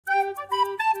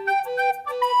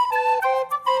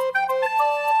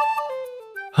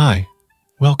Hi,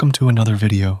 welcome to another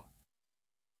video.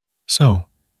 So,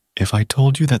 if I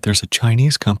told you that there's a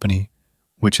Chinese company,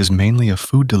 which is mainly a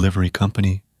food delivery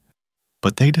company,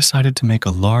 but they decided to make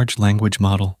a large language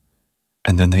model,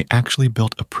 and then they actually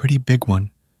built a pretty big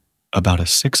one, about a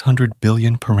 600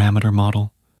 billion parameter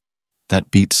model,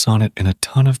 that beats Sonnet in a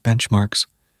ton of benchmarks,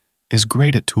 is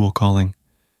great at tool calling,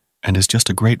 and is just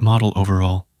a great model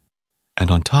overall. And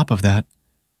on top of that,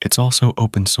 it's also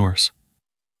open source.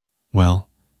 Well,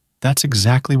 that's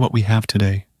exactly what we have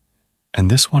today, and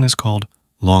this one is called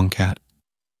LongCat.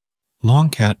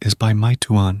 LongCat is by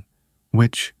Meituan,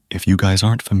 which, if you guys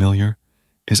aren't familiar,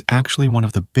 is actually one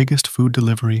of the biggest food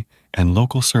delivery and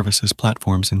local services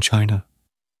platforms in China.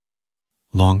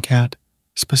 LongCat,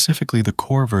 specifically the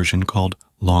core version called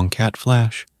LongCat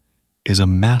Flash, is a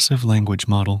massive language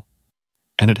model,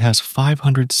 and it has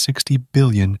 560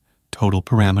 billion total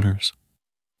parameters.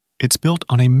 It's built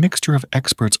on a mixture of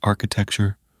experts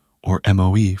architecture, or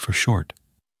MOE for short.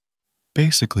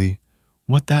 Basically,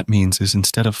 what that means is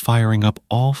instead of firing up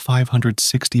all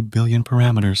 560 billion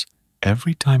parameters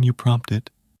every time you prompt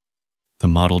it, the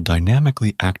model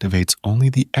dynamically activates only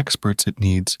the experts it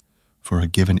needs for a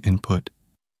given input,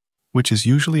 which is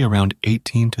usually around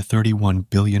 18 to 31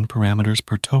 billion parameters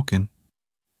per token,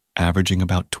 averaging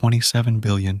about 27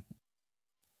 billion.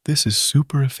 This is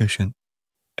super efficient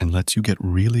and lets you get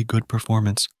really good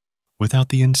performance without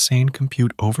the insane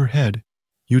compute overhead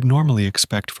you'd normally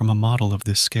expect from a model of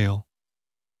this scale.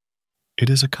 It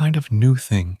is a kind of new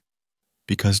thing,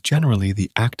 because generally the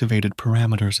activated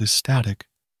parameters is static,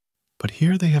 but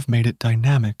here they have made it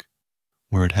dynamic,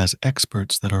 where it has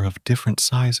experts that are of different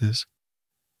sizes,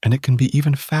 and it can be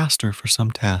even faster for some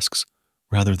tasks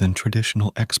rather than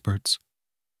traditional experts.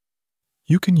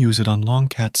 You can use it on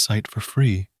LongCat's site for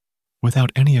free,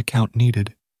 without any account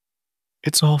needed.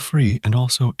 It's all free and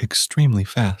also extremely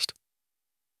fast.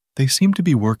 They seem to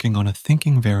be working on a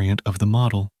thinking variant of the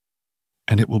model,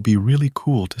 and it will be really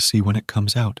cool to see when it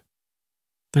comes out.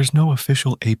 There's no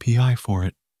official API for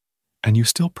it, and you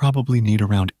still probably need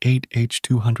around 8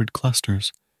 H200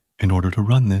 clusters in order to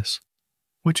run this,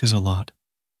 which is a lot.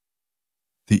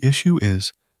 The issue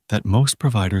is that most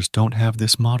providers don't have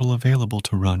this model available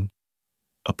to run,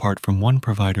 apart from one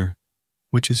provider,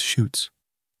 which is Chutes.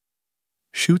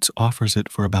 Chutes offers it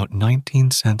for about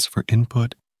 19 cents for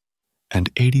input and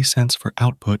 80 cents for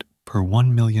output per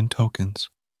 1 million tokens.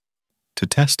 To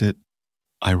test it,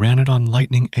 I ran it on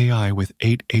Lightning AI with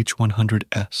 8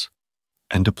 H100s,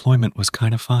 and deployment was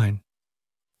kind of fine.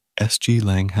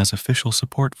 SG-Lang has official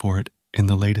support for it in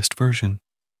the latest version,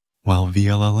 while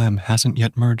VLLM hasn't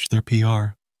yet merged their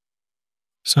PR.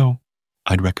 So,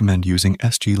 I'd recommend using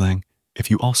SG-Lang if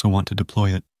you also want to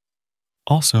deploy it.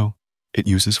 Also, it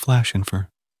uses FlashInfer.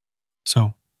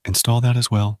 So, install that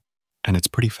as well, and it's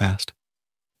pretty fast.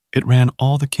 It ran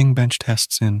all the KingBench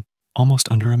tests in almost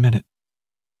under a minute.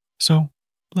 So,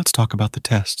 let's talk about the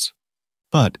tests.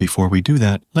 But before we do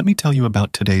that, let me tell you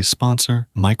about today's sponsor,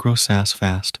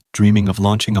 MicroSaaSFast. Dreaming of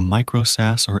launching a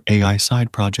MicroSaaS or AI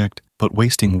side project, but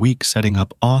wasting weeks setting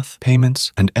up auth,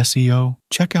 payments, and SEO?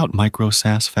 Check out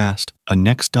MicroSaaSFast, a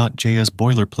Next.js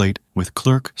boilerplate with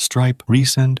Clerk, Stripe,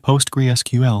 Resend,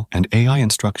 PostgreSQL, and AI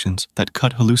instructions that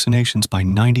cut hallucinations by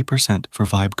 90% for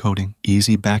vibe coding.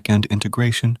 Easy backend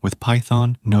integration with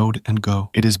Python, Node, and Go.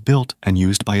 It is built and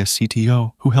used by a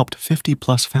CTO who helped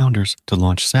 50+ founders to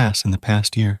launch SaaS in the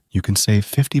past year. You can save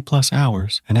 50+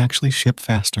 hours and actually ship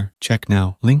faster. Check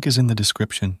now. Link is in the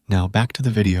description. Now back to the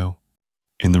video.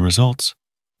 In the results,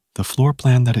 the floor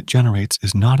plan that it generates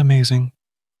is not amazing,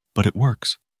 but it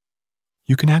works.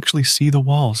 You can actually see the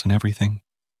walls and everything.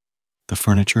 The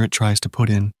furniture it tries to put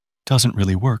in doesn't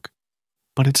really work,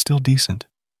 but it's still decent.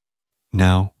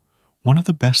 Now, one of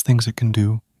the best things it can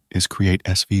do is create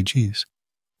SVGs,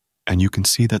 and you can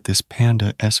see that this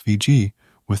panda SVG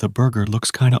with a burger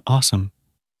looks kind of awesome.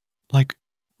 Like,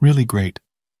 really great.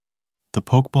 The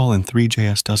pokeball in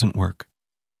 3JS doesn't work,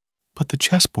 but the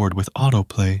chessboard with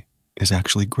autoplay is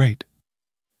actually great.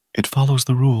 It follows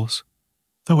the rules,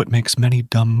 though it makes many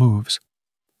dumb moves,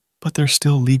 but they're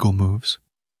still legal moves.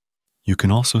 You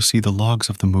can also see the logs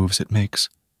of the moves it makes,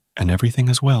 and everything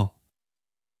as well.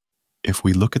 If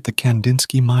we look at the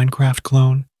Kandinsky Minecraft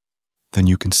clone, then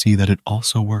you can see that it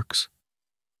also works.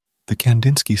 The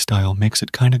Kandinsky style makes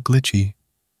it kind of glitchy,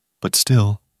 but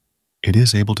still, it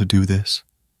is able to do this,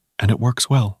 and it works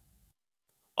well.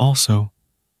 Also,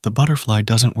 the butterfly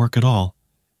doesn't work at all,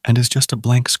 and is just a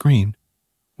blank screen,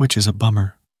 which is a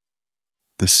bummer.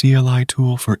 The CLI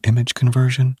tool for image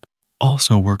conversion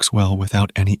also works well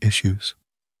without any issues,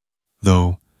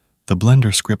 though the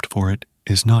Blender script for it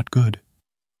is not good,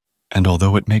 and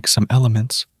although it makes some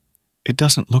elements, it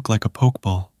doesn't look like a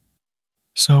pokeball.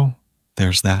 So,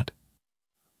 there's that.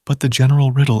 But the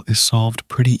general riddle is solved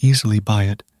pretty easily by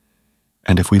it,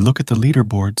 and if we look at the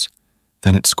leaderboards,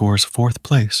 then it scores 4th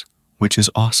place, which is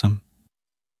awesome.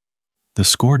 The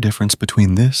score difference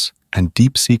between this and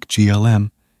DeepSeek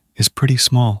GLM is pretty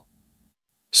small,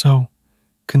 so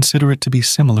consider it to be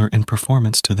similar in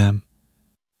performance to them.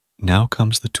 Now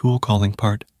comes the tool calling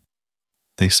part.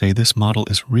 They say this model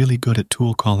is really good at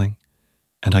tool calling,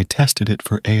 and I tested it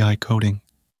for AI coding.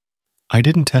 I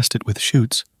didn't test it with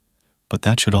Chutes, but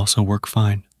that should also work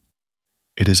fine.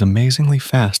 It is amazingly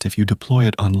fast if you deploy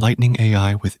it on Lightning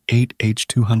AI with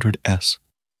 8H200S.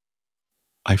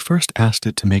 I first asked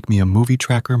it to make me a movie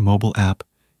tracker mobile app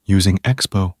using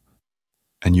Expo,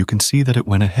 and you can see that it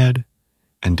went ahead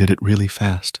and did it really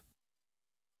fast.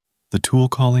 The tool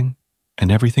calling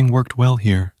and everything worked well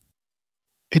here.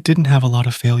 It didn't have a lot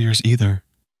of failures either,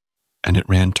 and it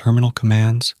ran terminal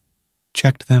commands,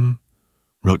 checked them,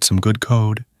 wrote some good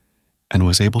code, and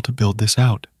was able to build this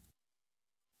out.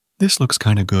 This looks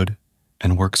kinda good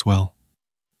and works well.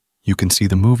 You can see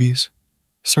the movies,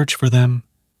 search for them,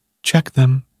 check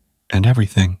them, and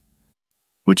everything,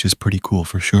 which is pretty cool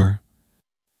for sure.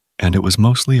 And it was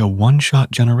mostly a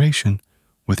one-shot generation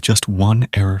with just one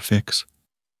error fix.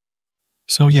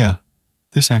 So yeah,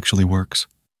 this actually works.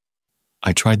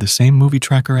 I tried the same movie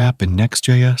tracker app in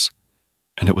Next.js,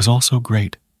 and it was also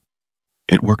great.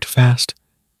 It worked fast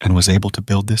and was able to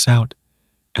build this out,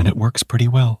 and it works pretty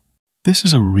well. This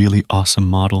is a really awesome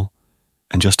model,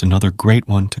 and just another great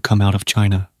one to come out of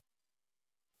China.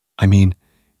 I mean,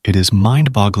 it is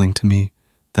mind-boggling to me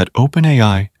that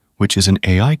OpenAI, which is an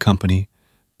AI company,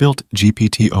 built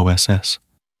GPT-OSS,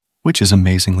 which is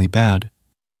amazingly bad,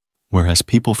 whereas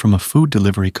people from a food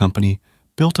delivery company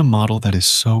built a model that is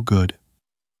so good.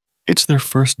 It's their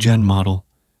first-gen model,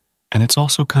 and it's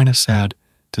also kind of sad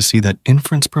to see that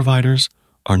inference providers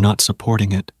are not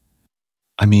supporting it.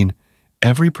 I mean,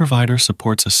 every provider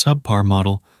supports a subpar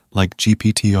model like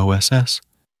GPT-OSS,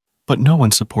 but no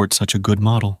one supports such a good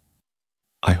model.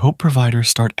 I hope providers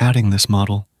start adding this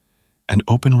model, and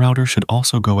OpenRouter should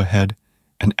also go ahead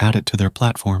and add it to their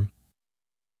platform.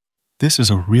 This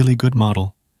is a really good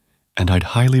model, and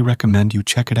I'd highly recommend you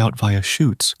check it out via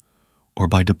Chutes or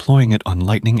by deploying it on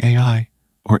Lightning AI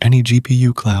or any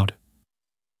GPU cloud.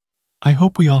 I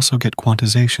hope we also get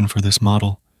quantization for this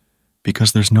model,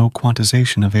 because there's no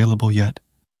quantization available yet.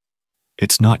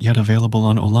 It's not yet available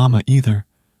on Ollama either,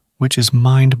 which is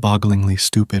mind-bogglingly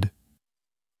stupid.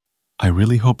 I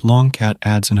really hope LongCat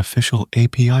adds an official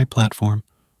API platform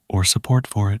or support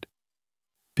for it,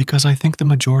 because I think the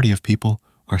majority of people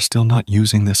are still not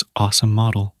using this awesome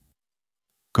model.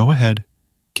 Go ahead,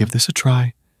 give this a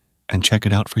try, and check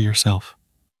it out for yourself.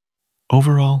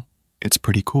 Overall, it's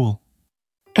pretty cool.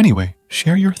 Anyway,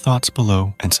 share your thoughts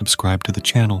below and subscribe to the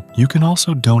channel. You can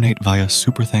also donate via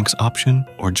Super Thanks option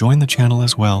or join the channel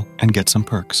as well and get some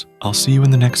perks. I'll see you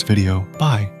in the next video.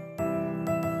 Bye.